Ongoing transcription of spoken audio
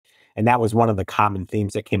And that was one of the common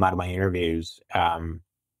themes that came out of my interviews.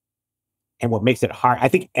 And what makes it hard, I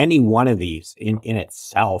think any one of these in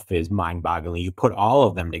itself is mind-boggling. You put all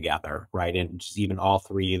of them together, right? And just even all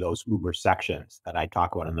three of those Uber sections that I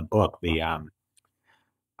talk about in the book, the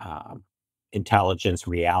uh, intelligence,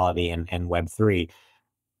 reality, and Web3.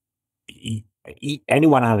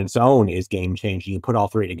 Anyone on its own is game changing. You put all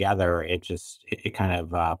three together, it kind of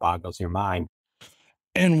boggles your mind.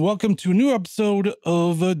 And welcome to a new episode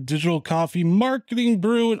of a Digital Coffee Marketing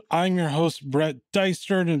Brew. And I'm your host, Brett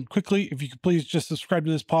Dystern. And quickly, if you could please just subscribe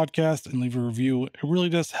to this podcast and leave a review, it really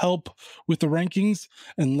does help with the rankings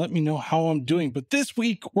and let me know how I'm doing. But this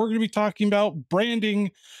week, we're going to be talking about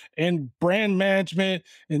branding and brand management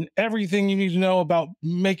and everything you need to know about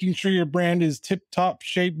making sure your brand is tip top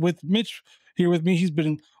shape with Mitch here with me. He's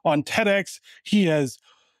been on TEDx. He has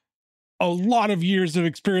a lot of years of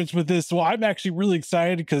experience with this. So I'm actually really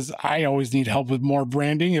excited because I always need help with more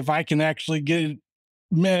branding if I can actually get it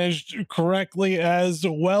managed correctly as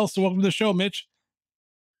well. So welcome to the show, Mitch.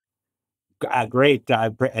 Great.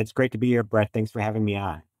 It's great to be here, Brett. Thanks for having me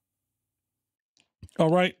on.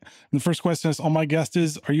 All right. And the first question is on my guest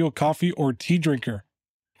is, are you a coffee or tea drinker?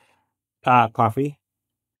 Coffee?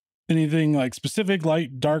 Anything like specific,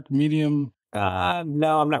 light, dark, medium?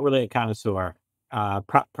 No, I'm not really a connoisseur.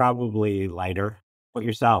 Probably lighter. What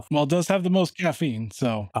yourself? Well, it does have the most caffeine.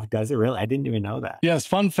 So Oh, does it really? I didn't even know that. yes,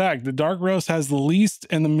 fun fact, the dark roast has the least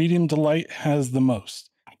and the medium to light has the most.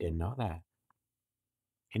 I didn't know that.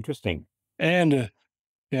 Interesting. And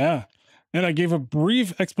yeah. And I gave a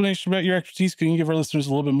brief explanation about your expertise. Can you give our listeners a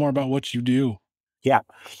little bit more about what you do? Yeah.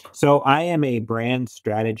 So I am a brand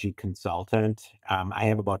strategy consultant. I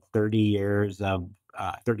have about 30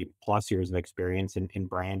 plus years of experience in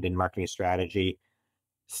brand and marketing strategy.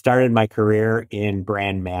 Started my career in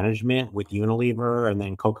brand management with Unilever and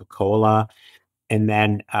then Coca-Cola. And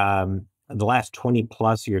then the last 20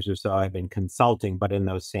 plus years or so, I've been consulting, but in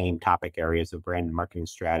those same topic areas of brand and marketing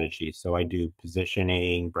strategy. So I do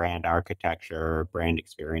positioning, brand architecture, brand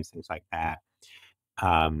experience, things like that.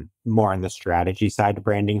 More on the strategy side of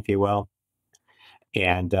branding, if you will.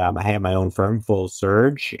 And I have my own firm, Full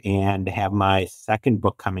Surge, and have my second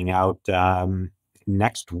book coming out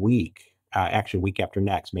next week, actually, week after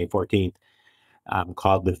next, May 14th,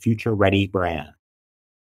 called The Future Ready Brand.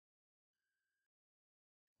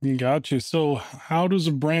 Got you. So, how does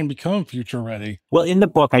a brand become future ready? Well, in the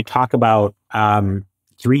book, I talk about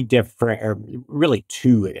three different, or really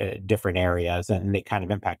two different areas, and they kind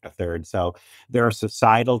of impact a third. So there are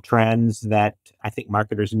societal trends that I think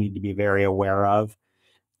marketers need to be very aware of,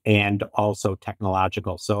 and also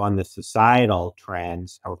technological. So on the societal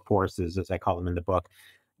trends or forces, as I call them in the book,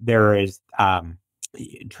 there is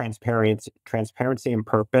transparency and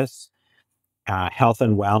purpose, health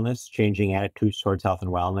and wellness, changing attitudes towards health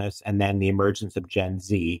and wellness, and then the emergence of Gen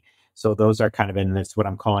Z. So those are kind of in this what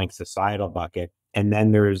I'm calling societal bucket. And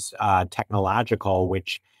then there's technological,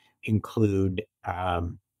 which include AI,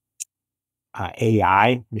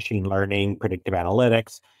 machine learning, predictive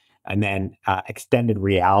analytics, and then extended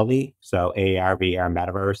reality, so AR, VR,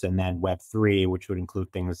 metaverse, and then Web3, which would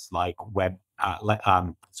include things like blockchain,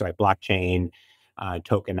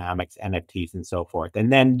 tokenomics, NFTs, and so forth.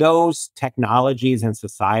 And then those technologies and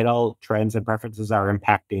societal trends and preferences are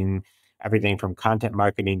impacting everything from content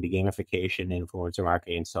marketing to gamification, influencer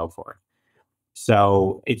marketing, and so forth.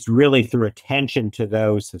 So it's really through attention to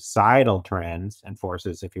those societal trends and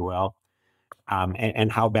forces, if you will, and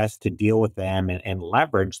how best to deal with them and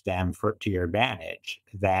leverage them to your advantage.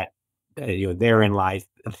 That therein lies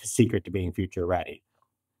the secret to being future ready.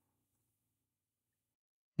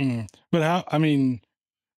 But how, I mean,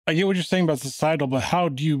 I get what you're saying about societal, but how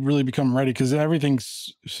do you really become ready? Because everything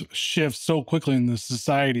shifts so quickly in the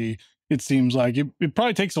society. It seems like it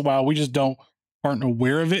probably takes a while. We just aren't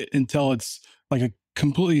aware of it until it's like a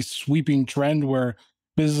completely sweeping trend where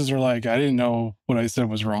businesses are like, I didn't know what I said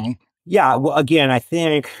was wrong. Yeah. Well, again, I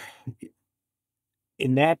think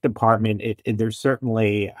in that department, there's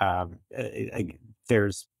certainly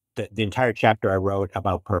there's the entire chapter I wrote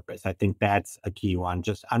about purpose. I think that's a key one.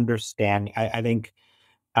 Just understanding. I think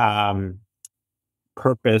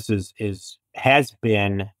purpose has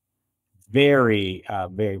been very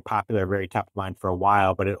popular, very top of mind for a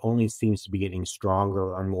while, but it only seems to be getting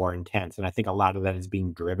stronger and more intense. And I think a lot of that is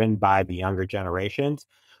being driven by the younger generations,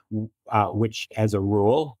 which, as a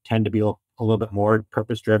rule, tend to be a little bit more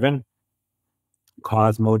purpose driven,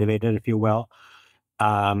 cause motivated, if you will.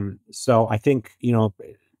 So I think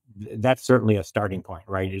that's certainly a starting point,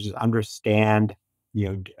 right? You just understand,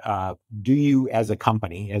 do you as a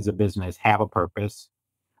company, as a business, have a purpose?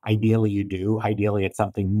 Ideally, you do. Ideally, it's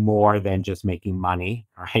something more than just making money,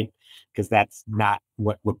 right? Because that's not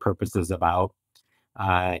what purpose is about,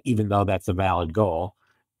 even though that's a valid goal.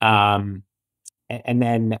 Um, and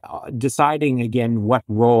then deciding again, what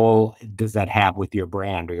role does that have with your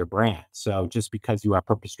brand or your brand? So just because you are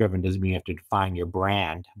purpose driven doesn't mean you have to define your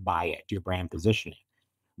brand by it, your brand positioning.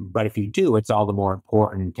 But if you do, it's all the more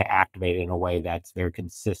important to activate it in a way that's very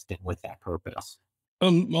consistent with that purpose. Well,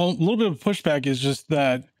 a little bit of pushback is just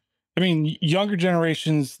that, I mean, younger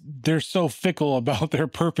generations, they're so fickle about their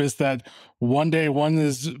purpose that one day one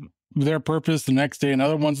is their purpose, the next day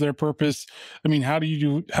another one's their purpose. I mean, how do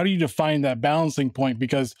you define that balancing point?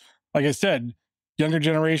 Because like I said, younger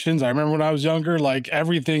generations, I remember when I was younger, like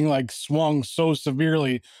everything like swung so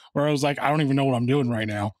severely where I was like, I don't even know what I'm doing right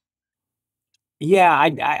now. Yeah,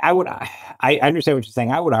 I would I understand what you're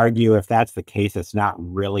saying. I would argue if that's the case, it's not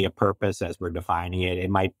really a purpose as we're defining it. It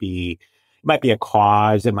might be a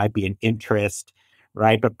cause, it might be an interest,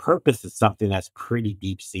 right? But purpose is something that's pretty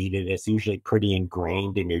deep seated. It's usually pretty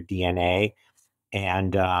ingrained in your DNA,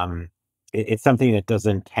 and it's something that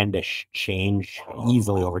doesn't tend to change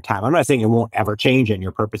easily over time. I'm not saying it won't ever change, and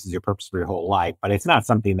your purpose is your purpose for your whole life, but it's not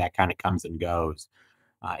something that kind of comes and goes.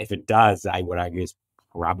 If it does, I would argue it's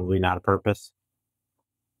probably not a purpose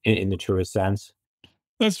in the truest sense.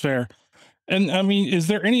 That's fair. And I mean, is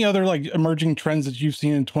there any other like emerging trends that you've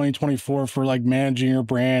seen in 2024 for like managing your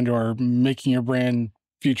brand or making your brand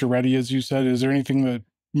future ready, as you said? Is there anything that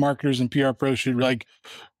marketers and PR pros should like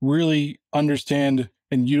really understand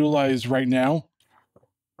and utilize right now?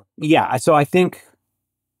 Yeah, so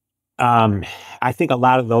um I think a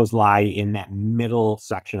lot of those lie in that middle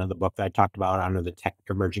section of the book that I talked about under the tech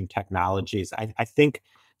emerging technologies. I think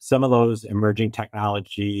some of those emerging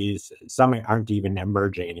technologies, some aren't even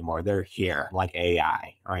emerging anymore. They're here, like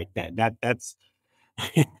AI, right? That's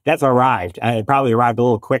that's arrived. It probably arrived a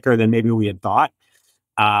little quicker than maybe we had thought.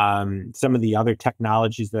 Some of the other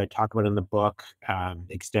technologies that I talk about in the book,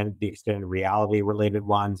 extended reality related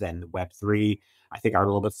ones and the Web3, I think are a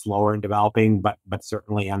little bit slower in developing, but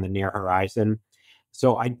certainly on the near horizon.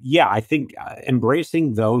 So I think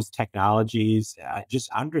embracing those technologies, just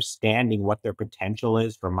understanding what their potential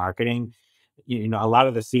is for marketing. A lot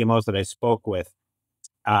of the CMOs that I spoke with,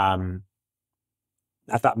 um,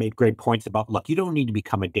 I thought made great points about, look, you don't need to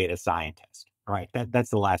become a data scientist, right? That's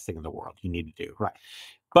the last thing in the world you need to do, right?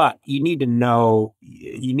 But you need to know,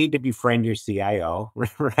 you need to befriend your CIO,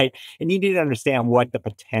 right? And you need to understand what the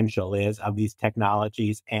potential is of these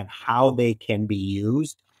technologies and how they can be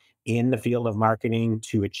used in the field of marketing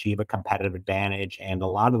to achieve a competitive advantage. And a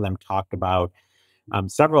lot of them talked about,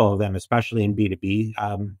 several of them, especially in B2B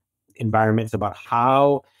environments, about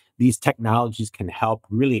how these technologies can help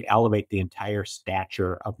really elevate the entire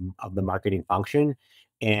stature of the marketing function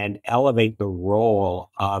and elevate the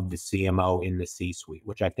role of the CMO in the C suite,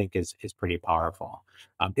 which I think is pretty powerful,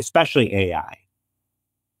 especially AI.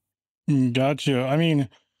 Gotcha. I mean,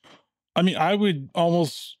 I would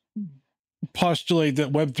almost postulate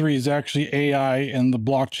that Web3 is actually AI and the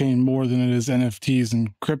blockchain more than it is NFTs and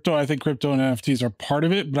crypto. I think crypto and NFTs are part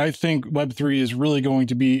of it, but I think Web3 is really going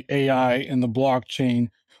to be AI and the blockchain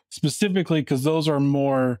specifically because those are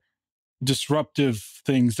more disruptive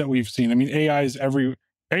things that we've seen. I mean, AI is everywhere.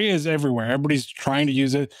 Everybody's trying to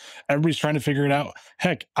use it. Everybody's trying to figure it out.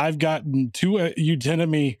 Heck, I've gotten two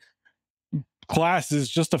Udemy classes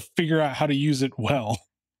just to figure out how to use it well.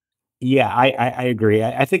 Yeah, I agree.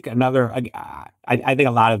 I think I think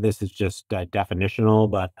a lot of this is just definitional,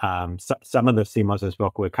 but some of the CMOs I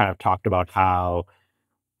spoke with kind of talked about how,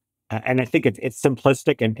 and I think it's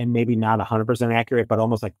simplistic and maybe not 100% accurate, but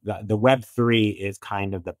almost like the Web3 is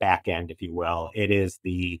kind of the back end, if you will. It is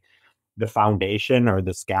the foundation or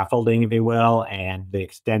the scaffolding, if you will, and the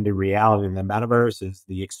extended reality in the metaverse is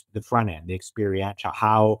the front end, the experiential,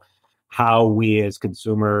 how we as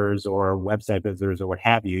consumers or website visitors or what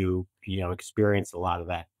have you, experience a lot of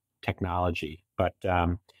that technology. But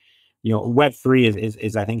Web3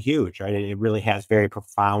 is I think huge, right? It really has very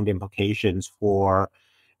profound implications for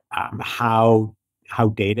how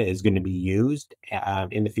data is going to be used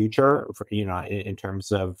in the future, for, in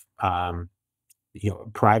terms of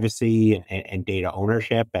privacy and data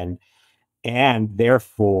ownership, and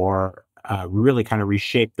therefore really kind of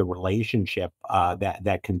reshape the relationship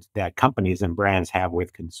that companies and brands have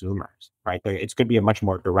with consumers. Right, it's going to be a much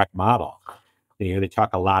more direct model. They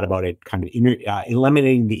talk a lot about it, kind of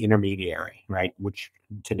eliminating the intermediary, right, which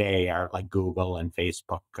today are like Google and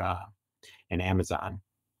Facebook and Amazon.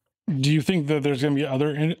 Do you think that there's going to be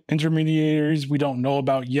other intermediaries we don't know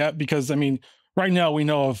about yet? Because I mean, right now we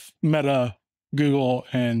know of Meta, Google,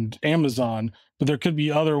 and Amazon, but there could be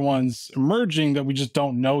other ones emerging that we just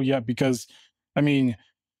don't know yet. Because, I mean,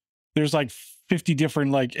 there's like 50 different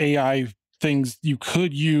like AI things you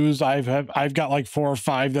could use. I've got like 4 or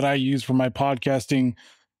 5 that I use for my podcasting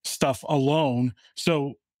stuff alone.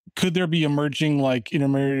 So could there be emerging like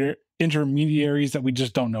intermediaries that we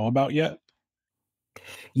just don't know about yet?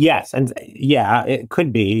 Yes, and yeah, it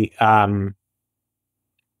could be. I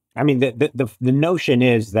mean, the notion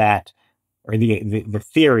is that, or the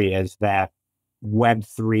theory is that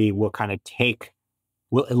Web3 will kind of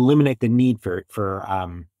will eliminate the need for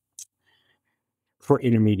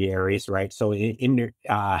intermediaries, right? So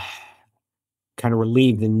kind of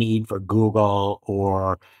relieve the need for Google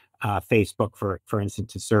or Facebook, for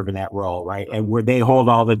instance, to serve in that role, right? And where they hold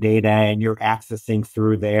all the data and you're accessing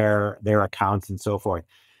through their accounts and so forth.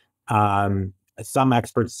 Um, some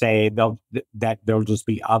experts say that there'll just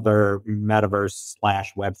be other metaverse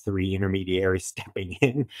slash Web3 intermediaries stepping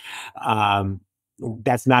in. Um,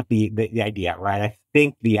 that's not the idea, right? I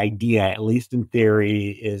think the idea, at least in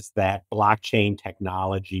theory, is that blockchain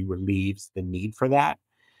technology relieves the need for that,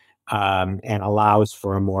 and allows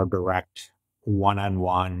for a more direct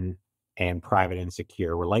one-on-one and private and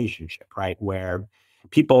secure relationship, right? Where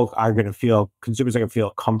consumers are going to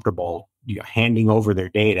feel comfortable, handing over their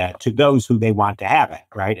data to those who they want to have it,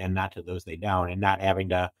 right? And not to those they don't, and not having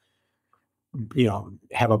to,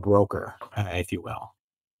 have a broker, if you will.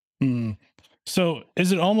 Hmm. So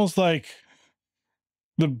is it almost like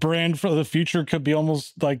the brand for the future could be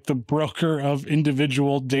almost like the broker of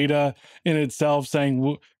individual data in itself,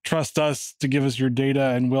 saying, trust us to give us your data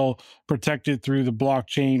and we'll protect it through the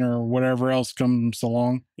blockchain or whatever else comes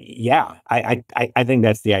along? Yeah, I think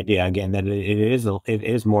that's the idea again, that it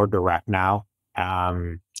is more direct now.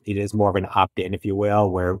 It is more of an opt-in, if you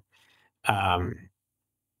will, where um,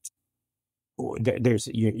 there's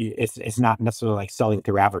it's not necessarily like selling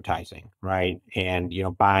through advertising, right? And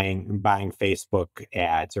buying Facebook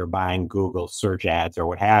ads or buying Google search ads or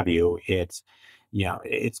what have you. It's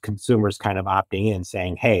consumers kind of opting in,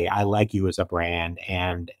 saying, hey, I like you as a brand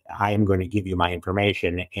and I am going to give you my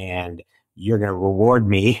information, and you're going to reward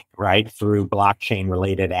me, right, through blockchain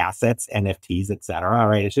related assets, NFTs, et cetera.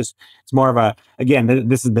 Right. It's more of a, again,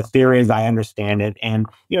 this is the theory as I understand it. And,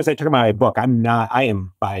 as I talk about my book, I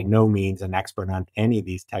am by no means an expert on any of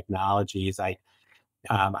these technologies. I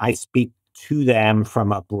speak to them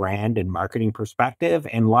from a brand and marketing perspective,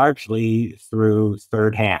 and largely through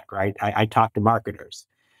third hand, right? I talk to marketers.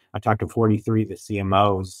 I talked to 43 the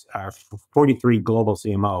CMOs, 43 global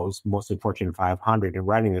CMOs, mostly Fortune 500, in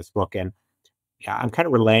writing this book. And yeah, I'm kind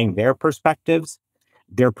of relaying their perspectives,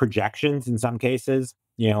 their projections in some cases,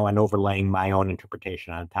 and overlaying my own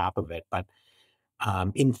interpretation on top of it. But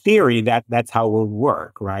in theory, that's how it would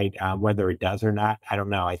work, right? Whether it does or not, I don't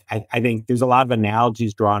know. I think there's a lot of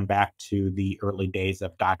analogies drawn back to the early days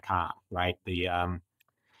of .com, right? The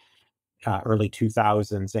early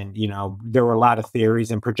 2000s, and there were a lot of theories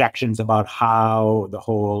and projections about how the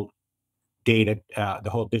whole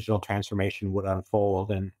digital transformation would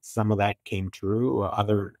unfold, and some of that came true.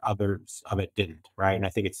 Others of it didn't, right? And I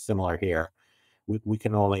think it's similar here. We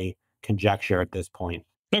can only conjecture at this point.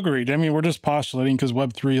 Agreed. I mean, we're just postulating because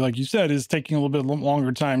Web3, like you said, is taking a little bit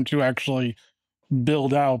longer time to actually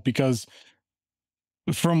build out. Because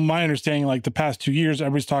from my understanding, like the past 2 years,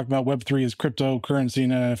 everybody's talking about Web3 as cryptocurrency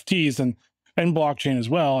and NFTs and blockchain as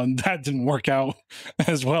well. And that didn't work out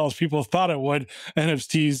as well as people thought it would.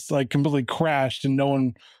 NFTs like completely crashed and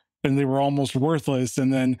they were almost worthless.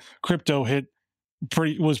 And then crypto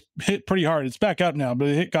was hit pretty hard. It's back up now,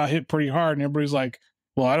 but got hit pretty hard. And everybody's like,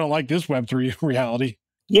 well, I don't like this Web3 reality.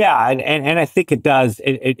 Yeah, and I think it does.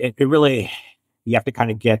 It really, you have to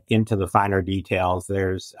kind of get into the finer details.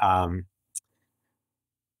 There's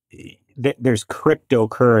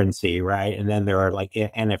cryptocurrency, right? And then there are like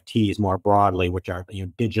NFTs more broadly, which are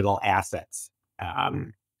digital assets.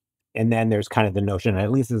 Um, and then there's kind of the notion, at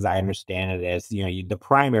least as I understand it, as the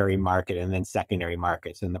primary market and then secondary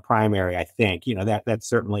markets. And the primary, I think, that's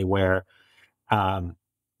certainly where um,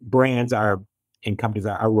 brands are and companies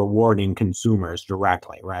are rewarding consumers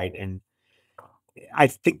directly, right? And I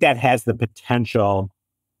think that has the potential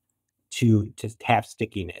to have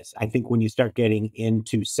stickiness. I think when you start getting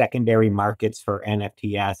into secondary markets for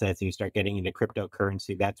NFT assets and you start getting into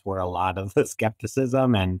cryptocurrency, that's where a lot of the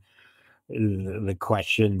skepticism and the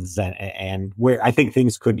questions and where I think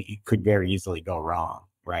things could very easily go wrong,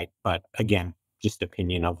 right? But again, just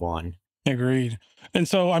opinion of one. Agreed. And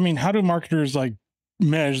so, I mean, how do marketers like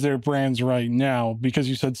manage their brands right now? Because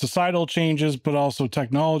you said societal changes, but also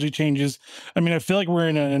technology changes. I mean, I feel like we're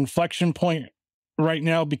in an inflection point right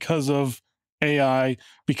now because of AI,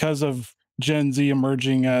 because of Gen Z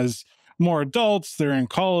emerging as more adults, they're in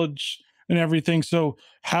college and everything. So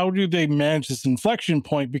how do they manage this inflection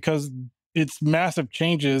point? Because it's massive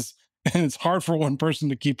changes and it's hard for one person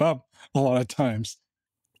to keep up a lot of times.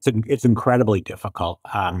 It's incredibly difficult.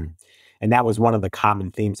 And that was one of the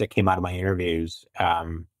common themes that came out of my interviews.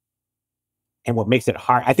 And what makes it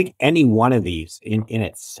hard, I think any one of these in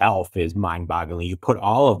itself is mind boggling. You put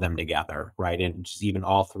all of them together, right? And just even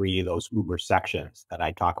all three of those Uber sections that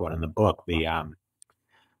I talk about in the book, the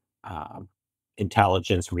uh,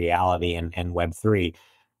 intelligence, reality, and Web3.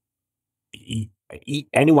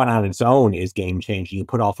 Anyone on its own is game changing. You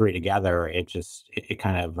put all three together, it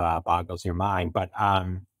kind of boggles your mind. But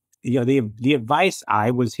the advice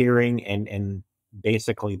I was hearing, and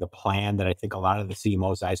basically the plan that I think a lot of the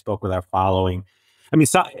CMOs I spoke with are following. I mean,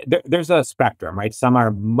 there's a spectrum, right? Some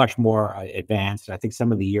are much more advanced. I think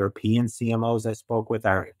some of the European CMOs I spoke with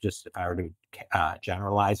are just, if I were to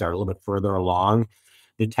generalize, are a little bit further along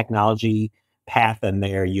the technology path than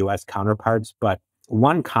their U.S. counterparts. But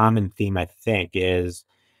one common theme, I think,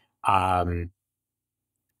 um,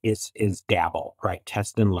 is dabble, right?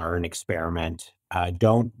 Test and learn, experiment.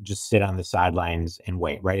 Don't just sit on the sidelines and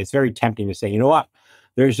wait, right? It's very tempting to say, you know what?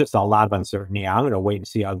 There's just a lot of uncertainty. I'm going to wait and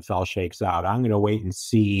see how this all shakes out. I'm going to wait and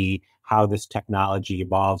see how this technology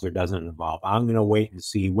evolves or doesn't evolve. I'm going to wait and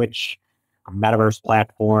see which metaverse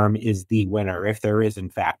platform is the winner, if there is, in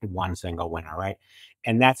fact, one single winner, right?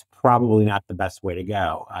 And that's probably not the best way to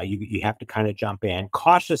go. You have to kind of jump in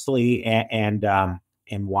cautiously and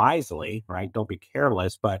wisely, right? Don't be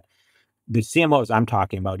careless. But the CMOs I'm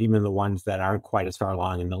talking about, even the ones that aren't quite as far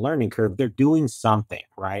along in the learning curve, they're doing something,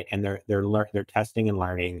 right? And they're testing and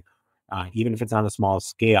learning, even if it's on a small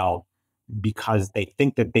scale, because they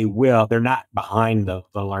think that they will. They're not behind the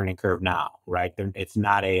learning curve now, right? It's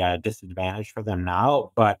not a disadvantage for them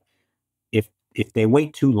now, but if they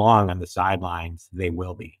wait too long on the sidelines, they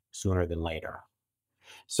will be sooner than later.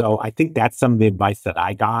 So I think that's some of the advice that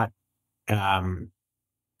I got.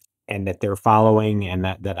 And that they're following, and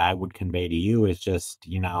that I would convey to you is just,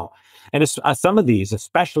 and it's, some of these,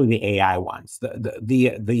 especially the AI ones,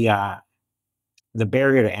 the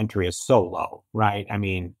barrier to entry is so low, right? I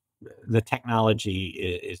mean, the technology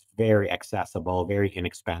is very accessible, very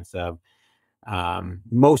inexpensive.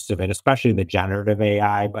 Most of it, especially the generative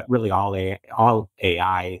AI, but really all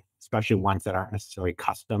AI, especially ones that aren't necessarily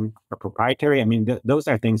custom or proprietary. I mean, those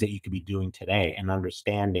are things that you could be doing today, and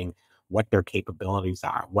understanding what their capabilities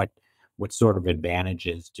are, what sort of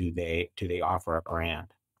advantages do they offer a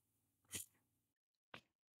brand.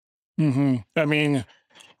 I mean,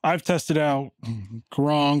 I've tested out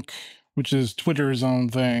Gronk, which is Twitter's own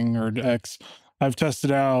thing, or X. I've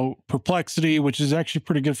tested out Perplexity, which is actually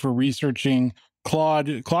pretty good for researching. Claude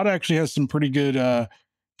actually has some pretty good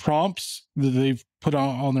prompts that they've put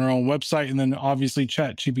on their own website. And then obviously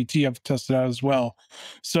Chat GPT I've tested out as well.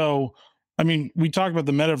 So, I mean, we talk about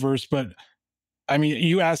the metaverse, but I mean,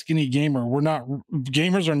 you ask any gamer,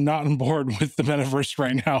 gamers are not on board with the metaverse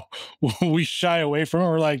right now. We shy away from it.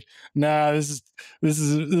 We're like, nah, this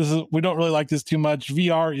is we don't really like this too much.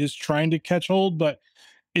 VR is trying to catch hold, but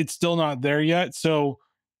it's still not there yet. So,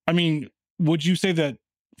 I mean, would you say that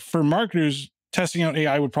for marketers, testing out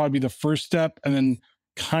AI would probably be the first step, and then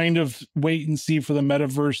kind of wait and see for the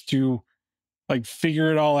metaverse to like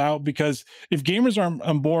figure it all out? Because if gamers aren't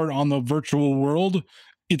on board on the virtual world,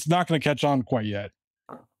 it's not going to catch on quite yet.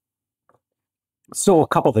 So a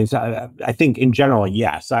couple things. I think in general,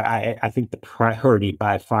 yes. I think the priority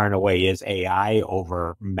by far and away is AI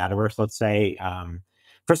over metaverse. Let's say.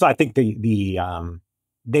 First of all, I think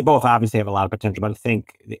they both obviously have a lot of potential, but I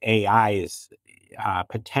think the AI's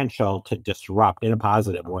potential to disrupt in a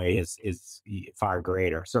positive way is far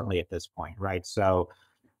greater, certainly at this point, right? So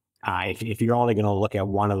if you're only going to look at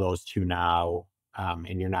one of those two now,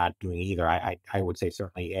 and you're not doing either, I would say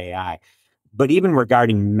certainly AI. But even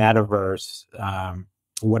regarding metaverse,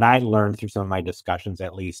 what I learned through some of my discussions,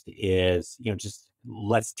 at least, is, just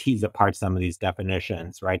let's tease apart some of these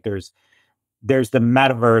definitions, right? There's the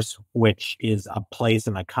metaverse, which is a place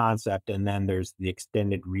and a concept, and then there's the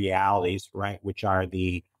extended realities, right, which are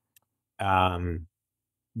um,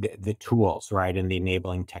 the tools, right, and the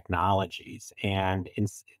enabling technologies. And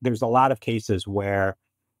there's a lot of cases where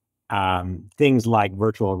things like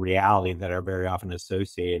virtual reality that are very often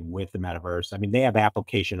associated with the metaverse. I mean, they have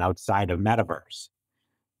application outside of metaverse.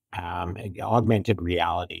 Augmented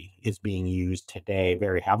reality is being used today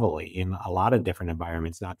very heavily in a lot of different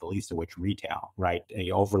environments, not the least of which retail, right?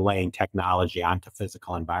 Overlaying technology onto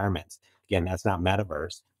physical environments. Again, that's not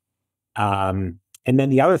metaverse. And then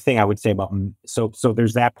the other thing I would say about so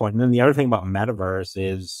there's that point, and then the other thing about metaverse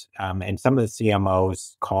is, and some of the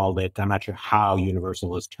CMOs called it. I'm not sure how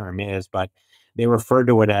universal this term is, but they refer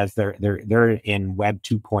to it as they're in Web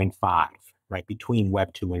 2.5, right between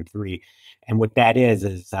Web 2 and 3, and what that is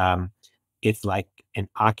it's like an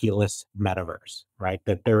Oculus metaverse, right?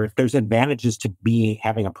 That there's advantages to be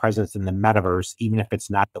having a presence in the metaverse, even if it's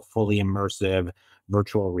not the fully immersive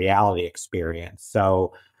virtual reality experience.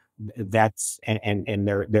 So that's and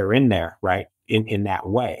they're in there, right, in that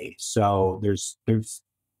way. So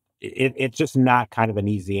it's just not kind of an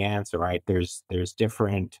easy answer, right? There's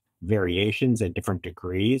different variations and different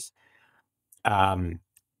degrees um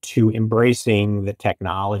to embracing the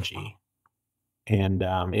technology. And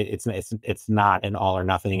it's not an all or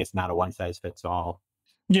nothing. It's not a one size fits all.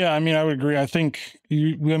 Yeah, I mean, I would agree. I think I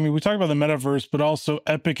mean, we talk about the metaverse, but also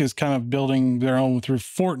Epic is kind of building their own through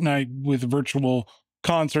Fortnite with virtual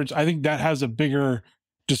concerts. I think that has a bigger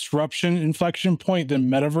disruption inflection point than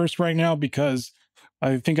metaverse right now because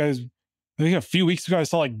I think I think a few weeks ago I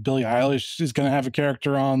saw like Billie Eilish is going to have a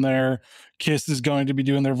character on there. Kiss is going to be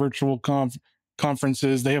doing their virtual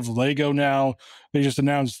conferences. They have Lego now. They just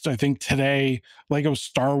announced, I think today, Lego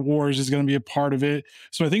Star Wars is going to be a part of it.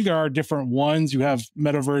 So I think there are different ones. You have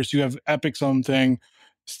Metaverse, you have Epic's own thing,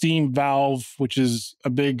 Steam Valve, which is a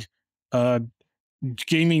big uh,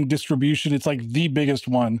 gaming distribution. It's like the biggest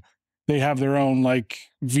one. They have their own like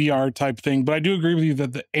VR type thing. But I do agree with you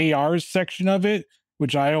that the AR section of it,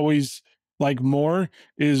 which I always like more,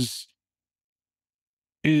 is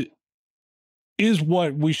it is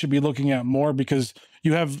what we should be looking at more because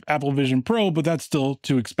you have Apple Vision Pro, but that's still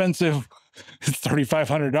too expensive. It's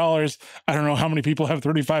 $3,500. I don't know how many people have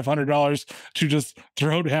 $3,500 to just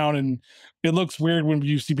throw down, and it looks weird when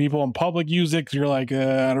you see people in public use it. 'Cause you're like,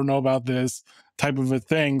 I don't know about this type of a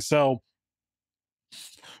thing. So,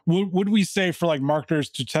 would we say for like marketers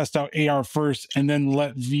to test out AR first and then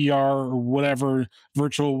let VR or whatever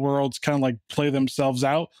virtual worlds kind of like play themselves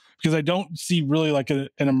out? Because I don't see really like an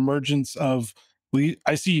emergence of.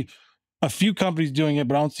 I see a few companies doing it,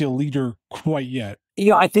 but I don't see a leader quite yet.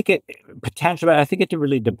 I think it potential, but I think it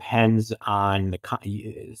really depends on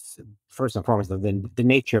first and foremost the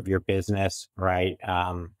nature of your business, right?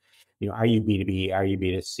 Are you B2B? Are you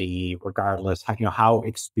B2C? Regardless, how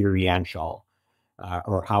experiential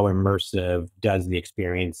or how immersive does the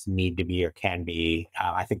experience need to be or can be?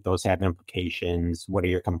 I think those have implications. What are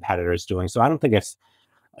your competitors doing? So I don't think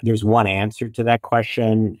there's one answer to that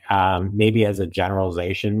question. Maybe as a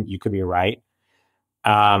generalization, you could be right.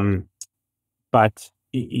 Um, but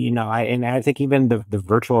I think even the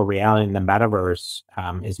virtual reality and the metaverse,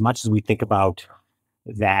 as much as we think about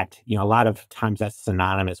that, a lot of times that's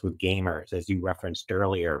synonymous with gamers, as you referenced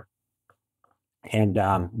earlier. And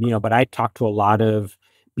but I talked to a lot of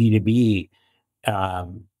B2B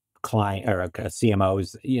um, client or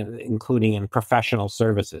CMOs, including in professional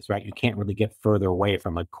services, right? You can't really get further away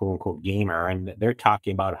from a quote unquote gamer, and they're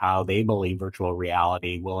talking about how they believe virtual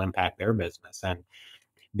reality will impact their business, and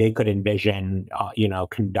they could envision,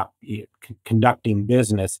 conducting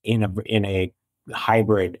business in a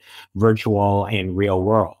hybrid, virtual and real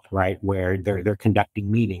world, right, where they're conducting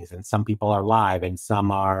meetings, and some people are live and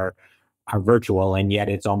some are virtual, and yet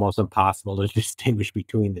it's almost impossible to distinguish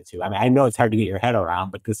between the two. I mean, I know it's hard to get your head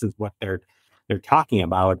around, but this is what they're talking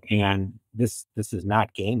about, and this is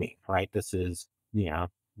not gaming, right? This is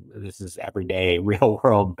everyday real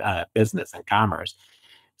world business and commerce.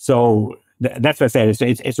 So that's what I said.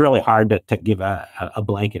 It's really hard to give a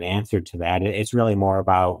blanket answer to that. It's really more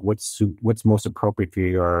about what's most appropriate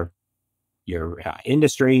for your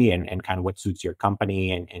industry and kind of what suits your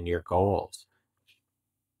company and your goals.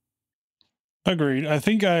 Agreed. I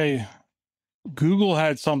think I Google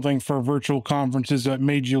had something for virtual conferences that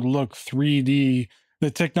made you look 3D.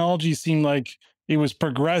 The technology seemed like it was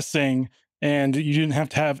progressing and you didn't have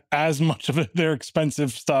to have as much of their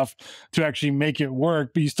expensive stuff to actually make it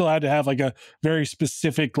work, but you still had to have like a very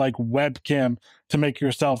specific like webcam to make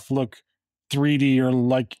yourself look 3D or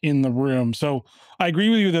like in the room. So I agree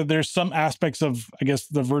with you that there's some aspects of, I guess,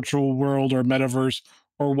 the virtual world or metaverse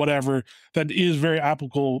or whatever that is very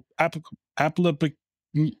applicable,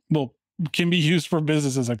 well, can be used for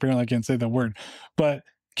businesses. Apparently, I can't say that word, but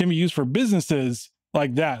can be used for businesses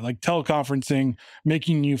like that, like teleconferencing,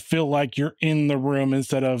 making you feel like you're in the room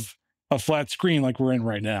instead of a flat screen like we're in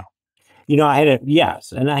right now.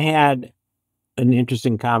 Yes, and I had an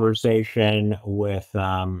interesting conversation with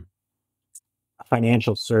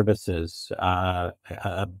financial services, a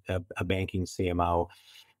banking CMO,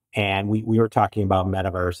 and we were talking about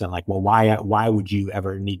metaverse and like, well, why would you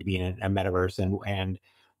ever need to be in a metaverse, and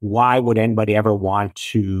why would anybody ever want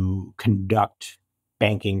to conduct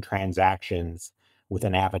banking transactions with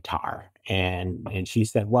an avatar. And she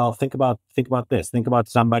said, well, think about this. Think about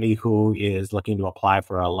somebody who is looking to apply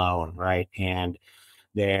for a loan, right? And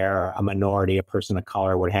they're a minority, a person of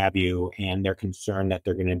color, what have you, and they're concerned that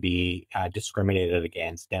they're going to be discriminated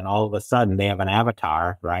against. And all of a sudden, they have an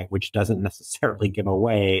avatar, right, which doesn't necessarily give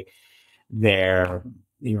away their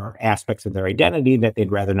aspects of their identity that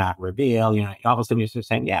they'd rather not reveal. All of a sudden you're just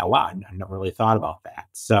saying, yeah, wow, I never really thought about that.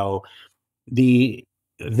 So the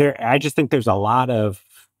I just think there's a lot of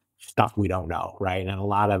stuff we don't know, right, and a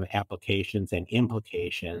lot of applications and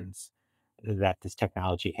implications that this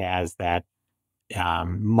technology has that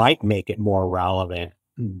might make it more relevant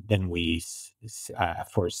than we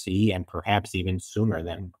foresee, and perhaps even sooner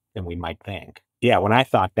than we might think. Yeah, when I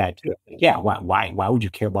thought that too, yeah, why would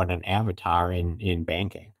you care about an avatar in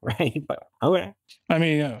banking, right? But okay, I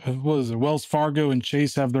mean, what is it? Wells Fargo and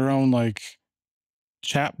Chase have their own like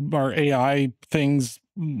chat or AI things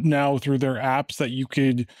now through their apps that you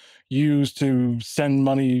could use to send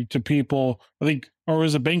money to people. I think, or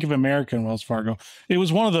was it Bank of America and Wells Fargo? It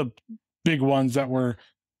was one of the big ones that were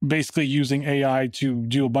basically using AI to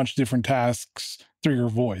do a bunch of different tasks through your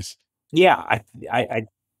voice. yeah,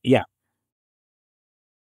 yeah,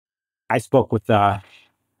 I spoke with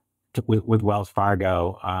Wells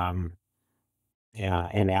Fargo, yeah,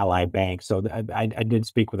 and Ally Bank, so I did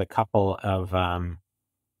speak with a couple of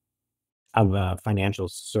financial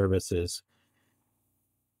services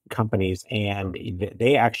companies, and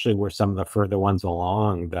they actually were some of the further ones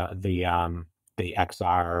along the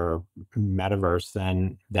XR metaverse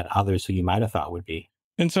than others who you might have thought would be.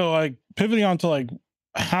 And so, like, pivoting on to like,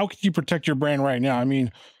 how can you protect your brand right now? I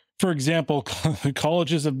mean, for example,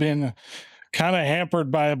 colleges have been kind of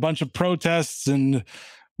hampered by a bunch of protests, and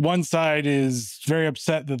one side is very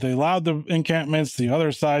upset that they allowed the encampments. The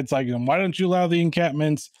other side's like, why don't you allow the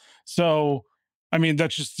encampments? So, I mean,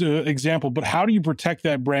 that's just an example. But how do you protect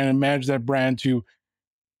that brand and manage that brand to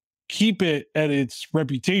keep it at its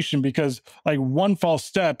reputation? Because like one false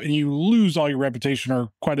step and you lose all your reputation, or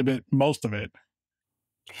quite a bit, most of it.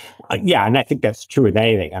 Yeah, and I think that's true with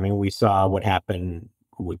anything. I mean, we saw what happened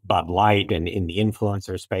with Bud Light and in the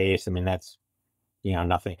influencer space. I mean, that's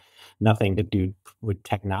nothing to do with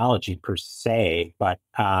technology per se, but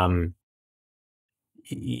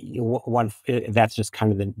one that's just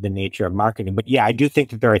kind of the nature of marketing. But yeah, I do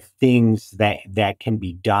think that there are things that can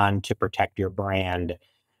be done to protect your brand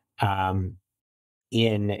um,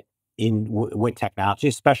 in with technology,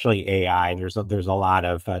 especially AI. There's a lot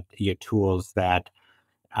of tools that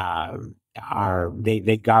are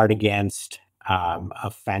they guard against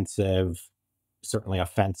offensive, certainly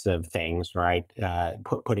offensive things, right?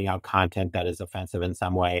 Putting out content that is offensive in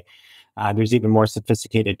some way. There's even more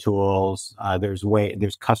sophisticated tools. There's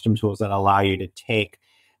custom tools that allow you to take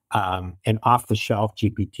an off-the-shelf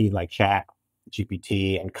GPT like Chat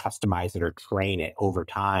GPT and customize it or train it over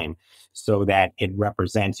time so that it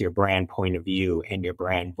represents your brand point of view and your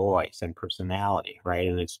brand voice and personality, right?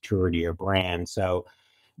 And it's truer to your brand. So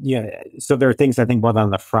yeah, so there are things I think both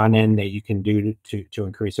on the front end that you can do to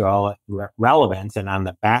increase all relevance, and on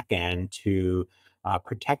the back end to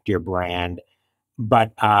protect your brand.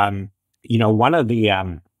 But one of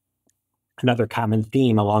the another common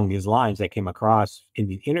theme along these lines I came across in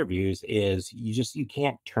the interviews is you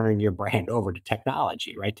can't turn your brand over to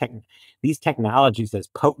technology, right? These technologies, as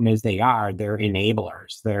potent as they are, they're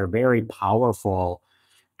enablers. They're very powerful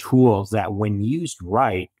tools that, when used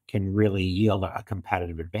right, can really yield a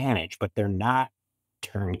competitive advantage, but they're not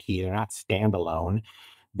turnkey. They're not standalone.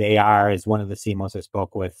 They are, as one of the CMOs I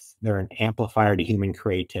spoke with, they're an amplifier to human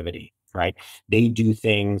creativity, right? They do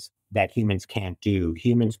things that humans can't do.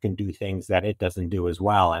 Humans can do things that it doesn't do as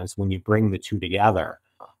well. And it's when you bring the two together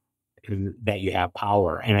that you have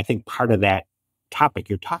power. And I think part of that topic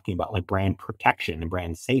you're talking about, like brand protection and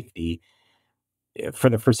brand safety, for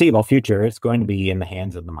the foreseeable future, it's going to be in the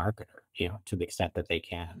hands of the marketer, to the extent that they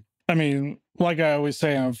can. I mean, like I always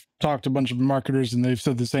say, I've talked to a bunch of marketers and they've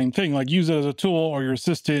said the same thing, like use it as a tool or your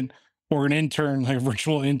assistant or an intern, like a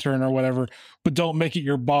virtual intern or whatever, but don't make it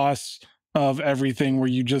your boss of everything where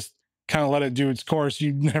you just kind of let it do its course.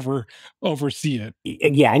 You never oversee it.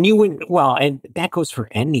 Yeah, and you wouldn't, well, and that goes for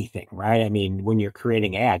anything, right? I mean, when you're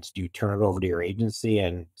creating ads, do you turn it over to your agency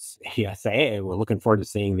and say, hey, we're looking forward to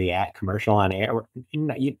seeing the ad commercial on air?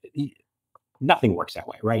 Nothing works that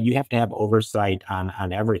way, right? You have to have oversight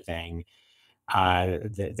on everything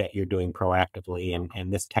that you're doing proactively,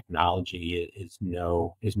 and this technology is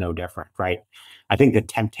no different, right? I think the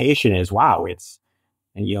temptation is, wow,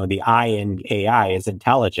 And the I in AI is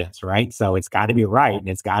intelligence, right? So it's got to be right and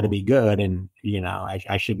it's got to be good. And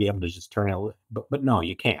I should be able to just turn it, but no,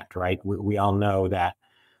 you can't, right? We all know that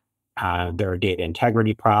there are data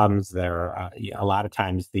integrity problems. There are a lot of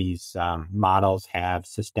times these models have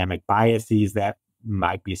systemic biases that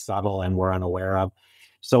might be subtle and we're unaware of.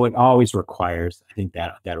 So it always requires, I think,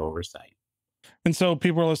 that oversight. And so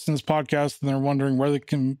people are listening to this podcast and they're wondering where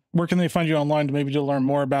can they find you online to learn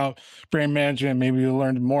more about brand management, maybe to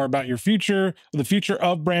learn more about your future, the future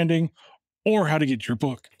of branding, or how to get your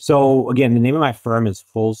book. So again, the name of my firm is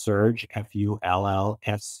Full Surge, FULLSURGE.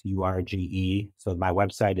 So my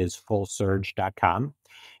website is fullsurge.com.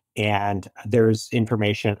 And there's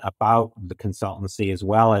information about the consultancy as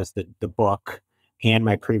well as the book and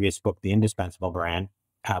my previous book, The Indispensable Brand.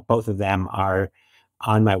 Both of them are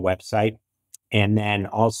on my website, and then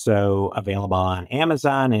also available on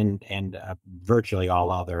Amazon and virtually all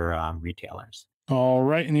other retailers. All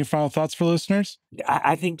right. Any final thoughts for listeners?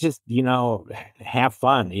 I think just, have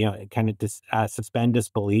fun, kind of suspend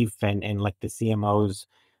disbelief and like the CMOs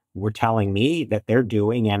were telling me that they're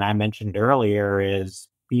doing. And I mentioned earlier is,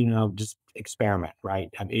 just experiment, right?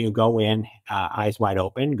 I mean, you go in, eyes wide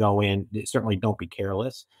open, go in, certainly don't be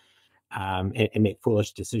careless, and make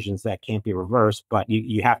foolish decisions that can't be reversed. But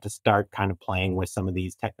you have to start kind of playing with some of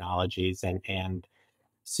these technologies and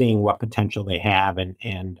seeing what potential they have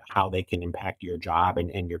and how they can impact your job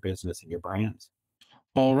and your business and your brands.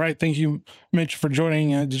 All right. Thank you, Mitch, for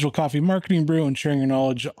joining Digital Coffee Marketing Brew and sharing your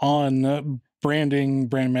knowledge on branding,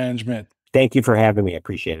 brand management. Thank you for having me. I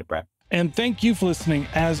appreciate it, Brett. And thank you for listening.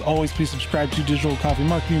 As always, please subscribe to Digital Coffee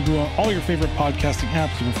Marketing Brew on all your favorite podcasting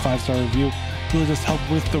apps. Give a 5-star review. Really just help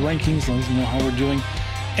with the rankings. Let us know how we're doing.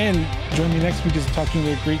 And join me next week as I talk to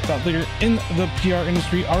another great thought leader in the PR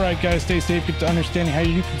industry. All right, guys, stay safe. Get to understanding how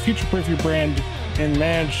you can future-proof your brand and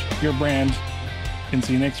manage your brand. And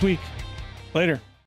see you next week. Later.